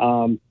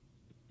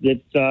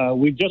that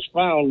we just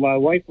found, my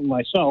wife and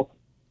myself,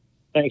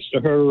 thanks to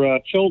her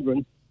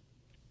children.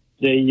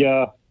 She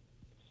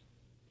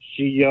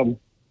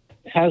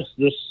has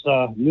this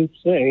new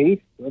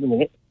thing. Wait a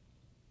minute.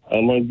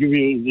 I'm going to give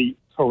you the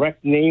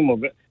correct name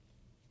of it.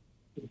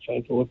 I'm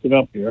trying to look it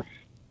up here.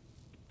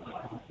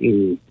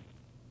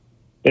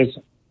 It's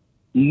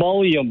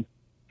Mullium,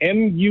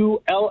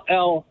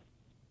 MULL.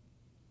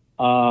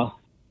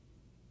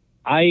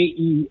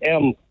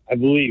 IEM, I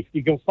believe.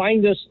 You can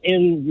find this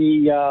in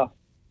the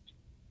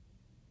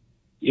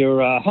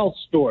your health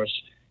stores,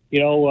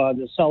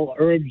 that sell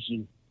herbs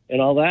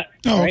and all that.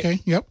 Oh, right? okay.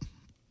 Yep.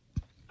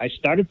 I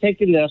started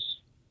taking this.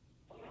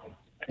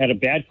 I had a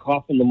bad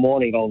cough in the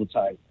morning all the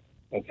time.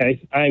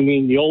 Okay? I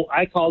mean,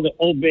 I called it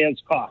old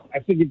man's cough. I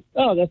figured,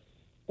 that's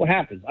what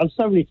happens. I'm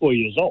 74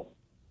 years old.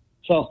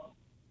 So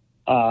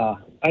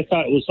I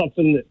thought it was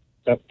something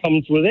that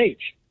comes with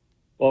age.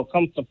 Well,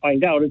 come to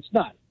find out, it's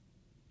not.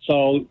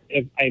 So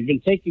I've been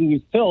taking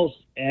these pills,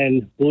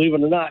 and believe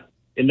it or not,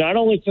 it not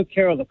only took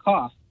care of the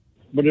cough,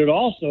 but it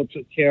also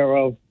took care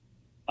of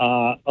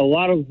a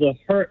lot of the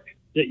hurt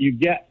that you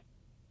get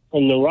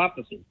from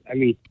neuropathy. I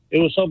mean, it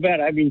was so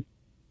bad. I mean,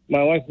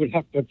 my wife would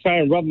have to try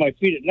and rub my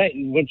feet at night,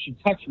 and when she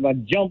touched them,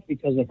 I'd jump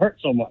because it hurt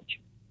so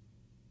much.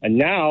 And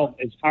now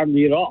it's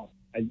hardly at all.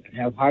 I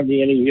have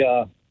hardly any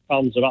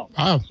problems at all.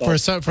 Wow,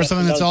 So for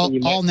something that's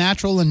all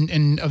natural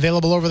and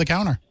available over the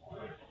counter.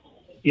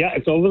 Yeah,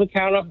 it's over the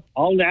counter,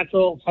 all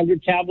natural,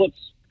 100 tablets.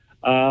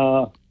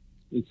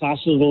 It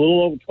costs us a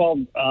little over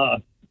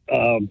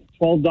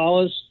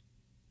 $12,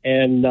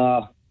 and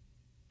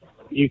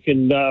you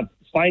can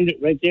find it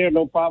right there,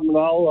 no problem at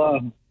all.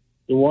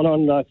 The one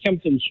on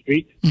Kempton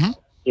Street. Mm-hmm.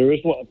 There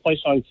is a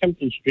place on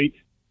Kempton Street,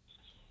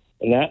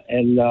 and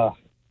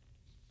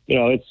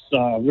it's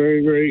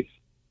very, very,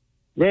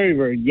 very,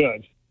 very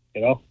good.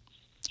 So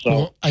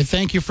well, I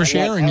thank you for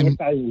sharing. And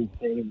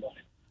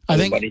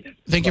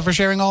thank you for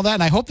sharing all that,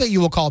 and I hope that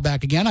you will call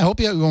back again. I hope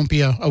you won't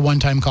be a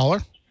one-time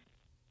caller.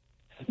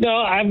 No,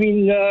 I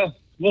mean,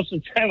 most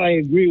of the time I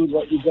agree with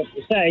what you've got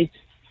to say,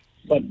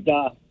 but,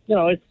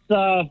 it's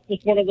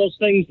just one of those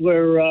things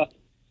where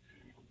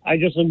I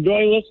just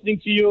enjoy listening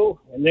to you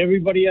and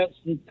everybody else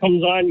that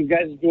comes on. You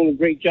guys are doing a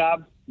great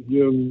job.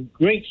 You're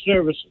great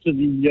service to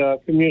the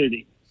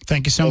community.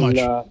 Thank you so much.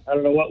 I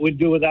don't know what we'd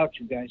do without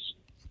you guys.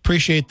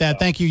 Appreciate that.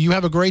 Thank you. You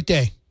have a great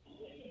day.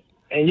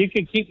 And you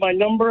can keep my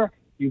number.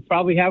 You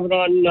probably have it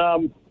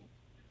on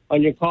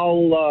your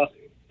call.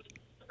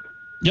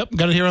 Yep,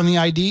 got it here on the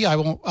ID.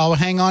 I'll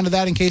hang on to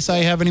that in case I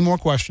have any more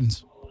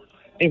questions.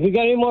 If we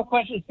got any more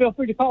questions, feel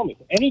free to call me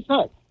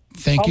anytime.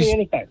 Thank call you. Me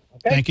anytime.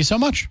 Okay? Thank you so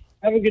much.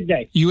 Have a good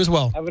day. You as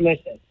well. Have a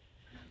nice day.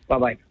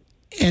 Bye-bye.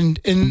 And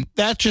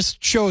that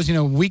just shows,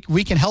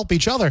 we can help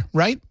each other,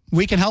 right?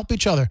 We can help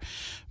each other.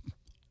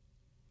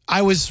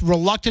 I was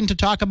reluctant to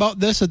talk about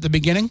this at the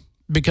beginning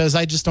because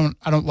I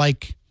don't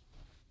like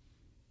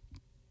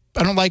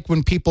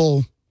when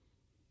people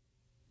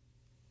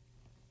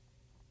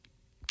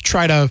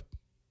try to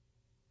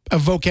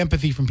evoke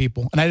empathy from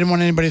people. And I didn't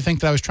want anybody to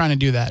think that I was trying to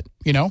do that,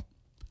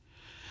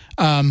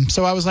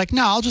 So I was like,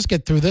 no, I'll just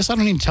get through this. I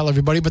don't need to tell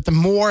everybody. But the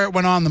more it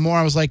went on, the more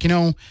I was like,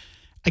 I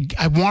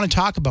want to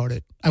talk about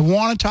it. I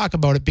want to talk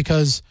about it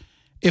because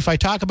if I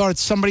talk about it,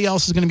 somebody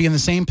else is going to be in the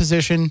same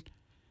position.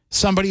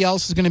 Somebody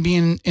else is going to be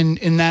in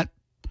that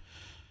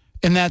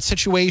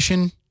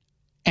situation,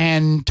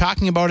 and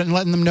talking about it and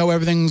letting them know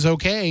everything's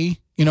okay,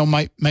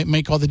 might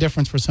make all the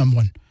difference for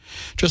someone.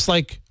 Just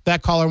like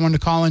that caller wanted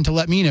to call in to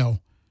let me know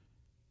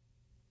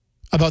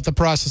about the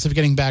process of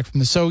getting back from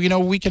this. So,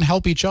 we can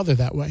help each other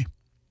that way.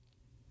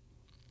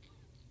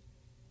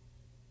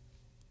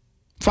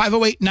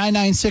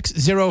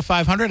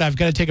 508-996-0500. I've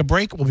got to take a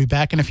break. We'll be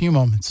back in a few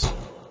moments.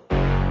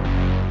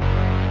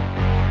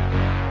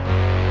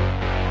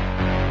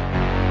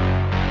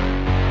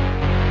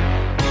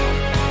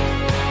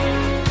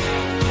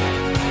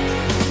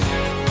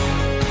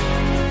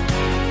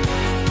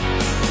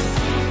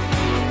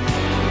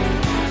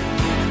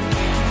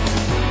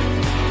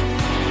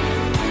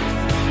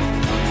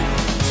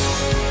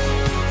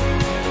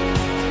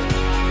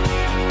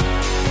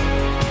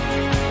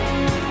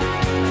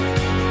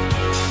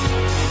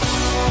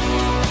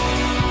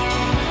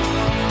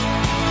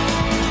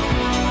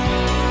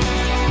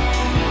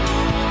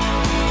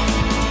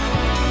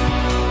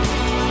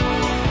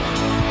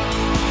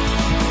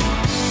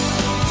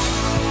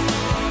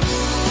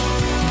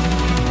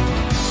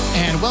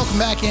 Welcome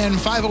back in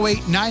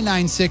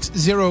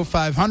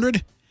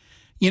 508-996-0500.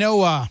 You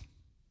know,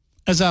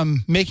 as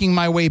I'm making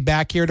my way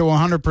back here to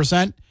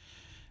 100%,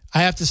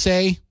 I have to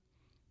say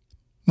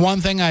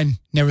one thing I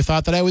never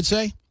thought that I would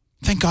say.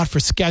 Thank God for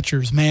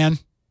Skechers, man.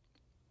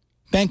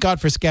 Thank God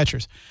for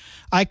Skechers.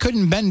 I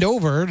couldn't bend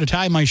over to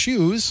tie my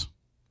shoes,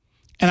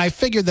 and I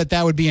figured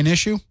that would be an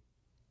issue.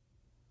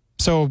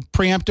 So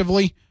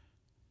preemptively,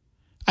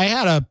 I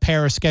had a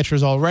pair of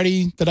Skechers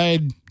already that I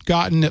had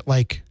gotten at,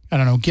 like, I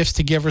don't know, gifts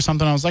to give or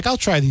something. I was like, I'll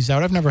try these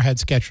out. I've never had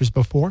Skechers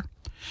before.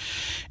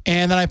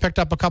 And then I picked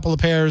up a couple of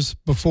pairs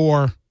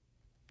before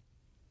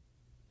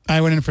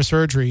I went in for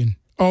surgery. And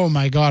oh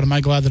my God, am I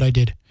glad that I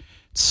did.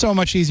 It's so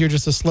much easier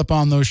just to slip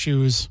on those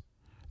shoes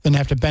than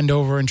have to bend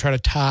over and try to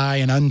tie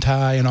and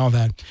untie and all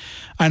that.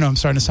 I know I'm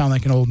starting to sound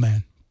like an old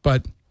man,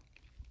 but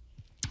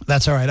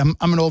that's all right. I'm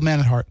an old man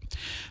at heart.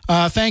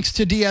 Thanks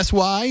to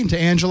DSY and to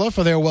Angela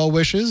for their well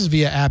wishes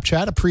via app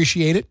chat.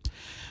 Appreciate it.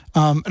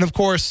 And of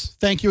course,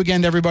 thank you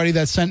again to everybody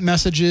that sent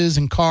messages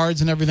and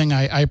cards and everything.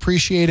 I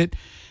appreciate it.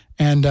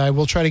 And I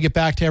will try to get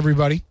back to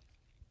everybody.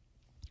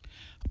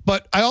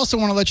 But I also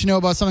want to let you know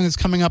about something that's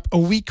coming up a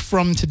week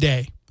from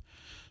today.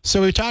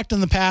 So we talked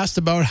in the past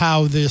about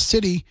how the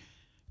city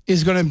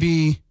is going to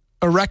be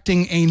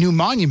erecting a new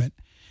monument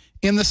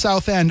in the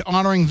South End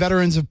honoring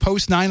veterans of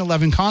post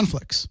 9/11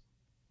 conflicts.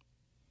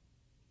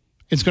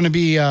 It's going to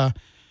be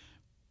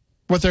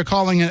what they're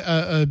calling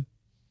a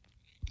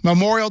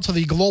memorial to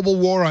the global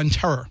war on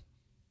terror.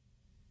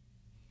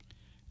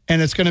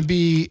 And it's going to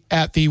be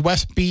at the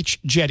West Beach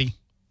Jetty.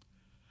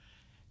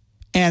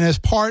 And as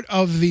part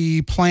of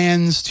the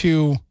plans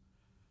to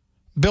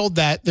build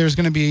that, there's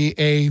going to be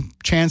a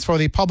chance for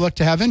the public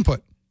to have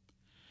input.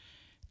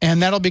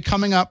 And that'll be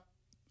coming up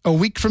a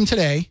week from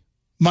today,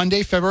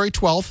 Monday, February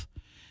 12th,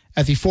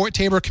 at the Fort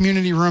Tabor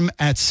Community Room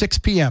at 6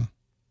 p.m.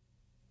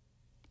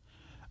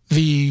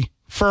 The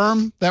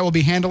firm that will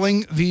be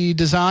handling the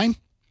design,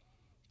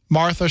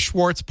 Martha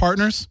Schwartz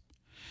Partners,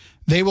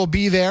 they will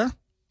be there,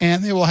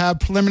 and they will have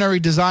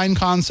preliminary design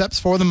concepts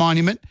for the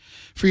monument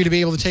for you to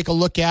be able to take a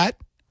look at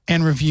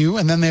and review,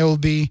 and then there will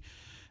be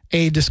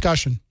a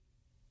discussion.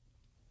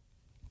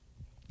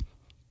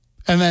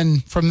 And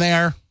then from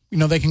there, you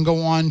know, they can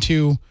go on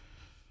to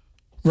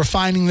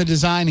refining the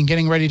design and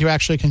getting ready to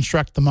actually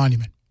construct the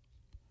monument.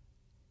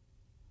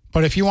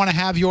 But if you want to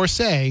have your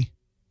say,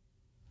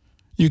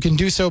 you can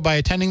do so by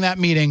attending that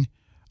meeting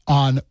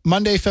on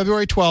Monday,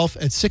 February 12th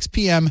at 6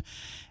 p.m.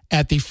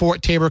 at the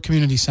Fort Tabor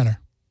Community Center.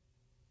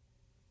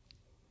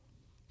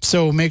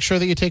 So make sure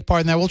that you take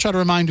part in that. We'll try to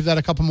remind you of that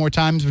a couple more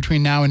times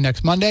between now and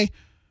next Monday.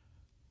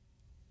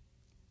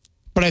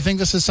 But I think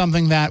this is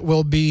something that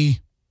will be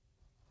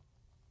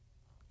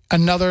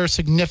another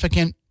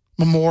significant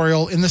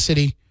memorial in the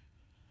city.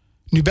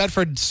 New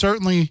Bedford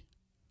certainly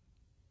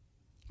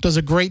does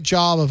a great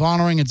job of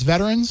honoring its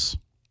veterans,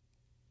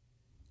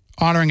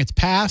 honoring its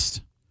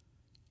past,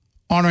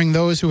 honoring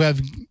those who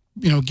have,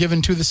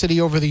 given to the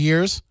city over the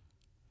years.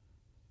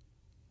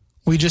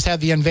 We just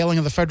had the unveiling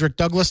of the Frederick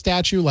Douglass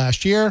statue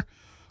last year.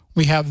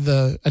 We have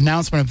the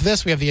announcement of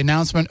this. We have the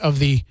announcement of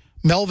the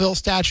Melville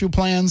statue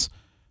plans.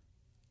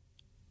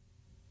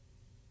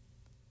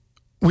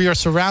 We are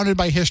surrounded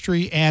by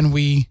history, and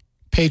we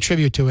pay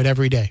tribute to it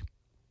every day.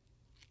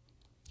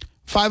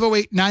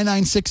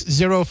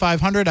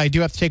 508-996-0500. I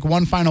do have to take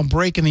one final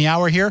break in the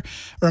hour here.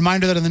 A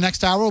reminder that in the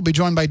next hour, we'll be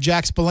joined by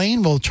Jack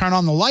Spillane. We'll turn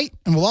on the light,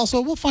 and we'll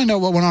find out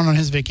what went on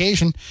his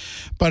vacation.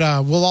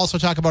 But we'll also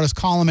talk about his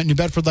column at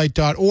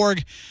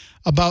newbedfordlight.org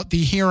about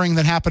the hearing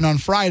that happened on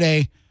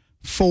Friday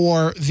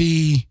for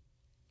the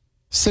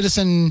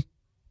citizen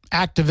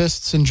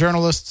activists and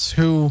journalists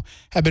who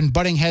have been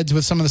butting heads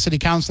with some of the city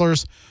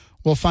councilors.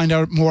 We'll find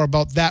out more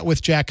about that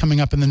with Jack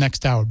coming up in the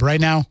next hour. But right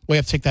now, we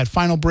have to take that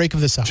final break of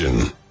this hour.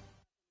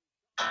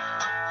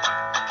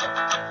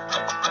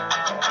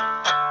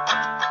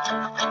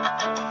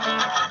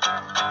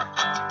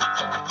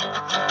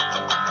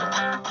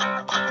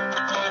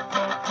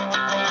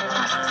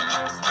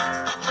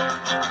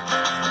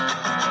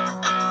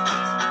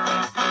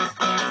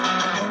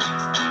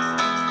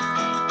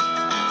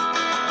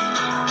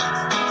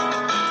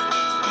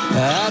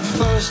 At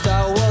first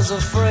I was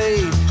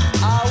afraid,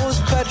 I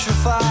was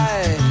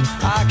petrified.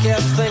 I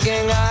kept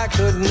thinking I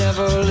could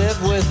never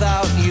live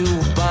without you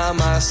by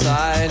my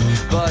side.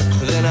 But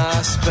then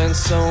I spent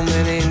so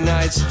many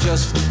nights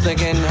just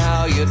thinking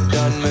how you'd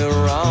done me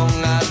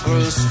wrong. I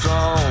grew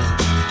strong,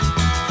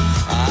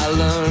 I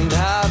learned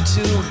how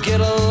to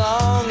get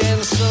along.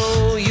 And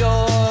so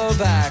you're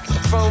back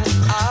from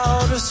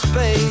outer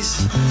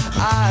space.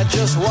 I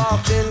just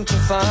walked in to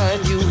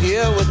find you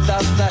here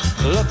without that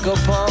look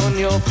upon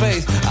your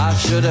face. I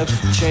should have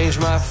changed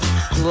my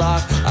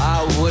lock.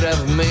 I would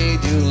have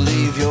made you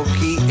leave your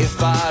key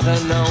if I'd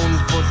have known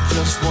for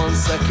just 1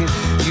 second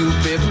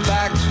you'd be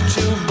back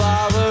to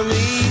bother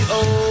me.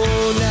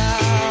 Oh,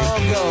 now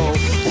go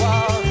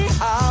walk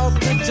out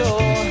the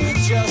door,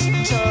 just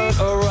turn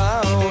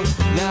around.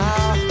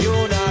 Now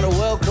you're not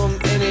welcome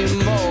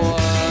anymore.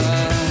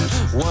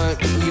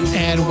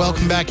 And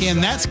welcome back in.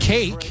 That's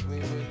Cake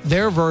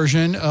their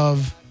version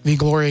of the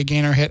Gloria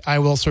Gaynor hit I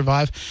Will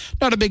Survive.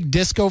 Not a big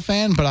disco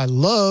fan, but I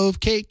love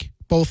Cake,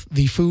 both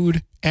the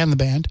food and the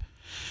band.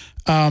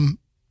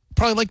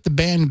 Probably like the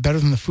band better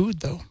than the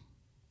food, though.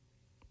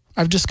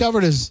 I've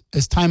discovered as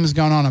time has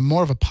gone on, I'm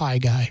more of a pie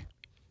guy.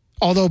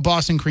 Although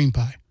Boston cream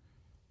pie,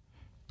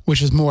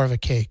 which is more of a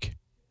cake,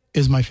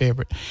 is my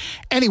favorite.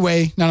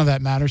 Anyway, none of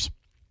that matters.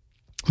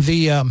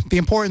 The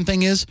important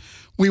thing is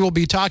we will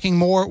be talking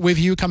more with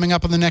you coming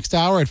up in the next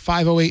hour at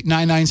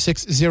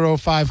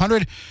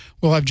 508-996-0500.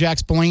 We'll have Jack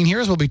Spillane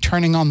here as we'll be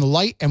turning on the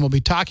light, and we'll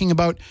be talking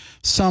about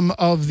some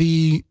of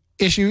the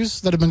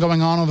issues that have been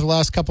going on over the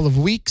last couple of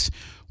weeks.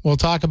 We'll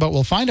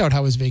find out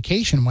how his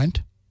vacation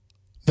went.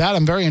 That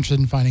I'm very interested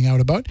in finding out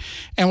about.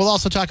 And we'll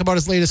also talk about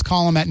his latest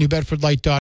column at NewBedfordLight.com.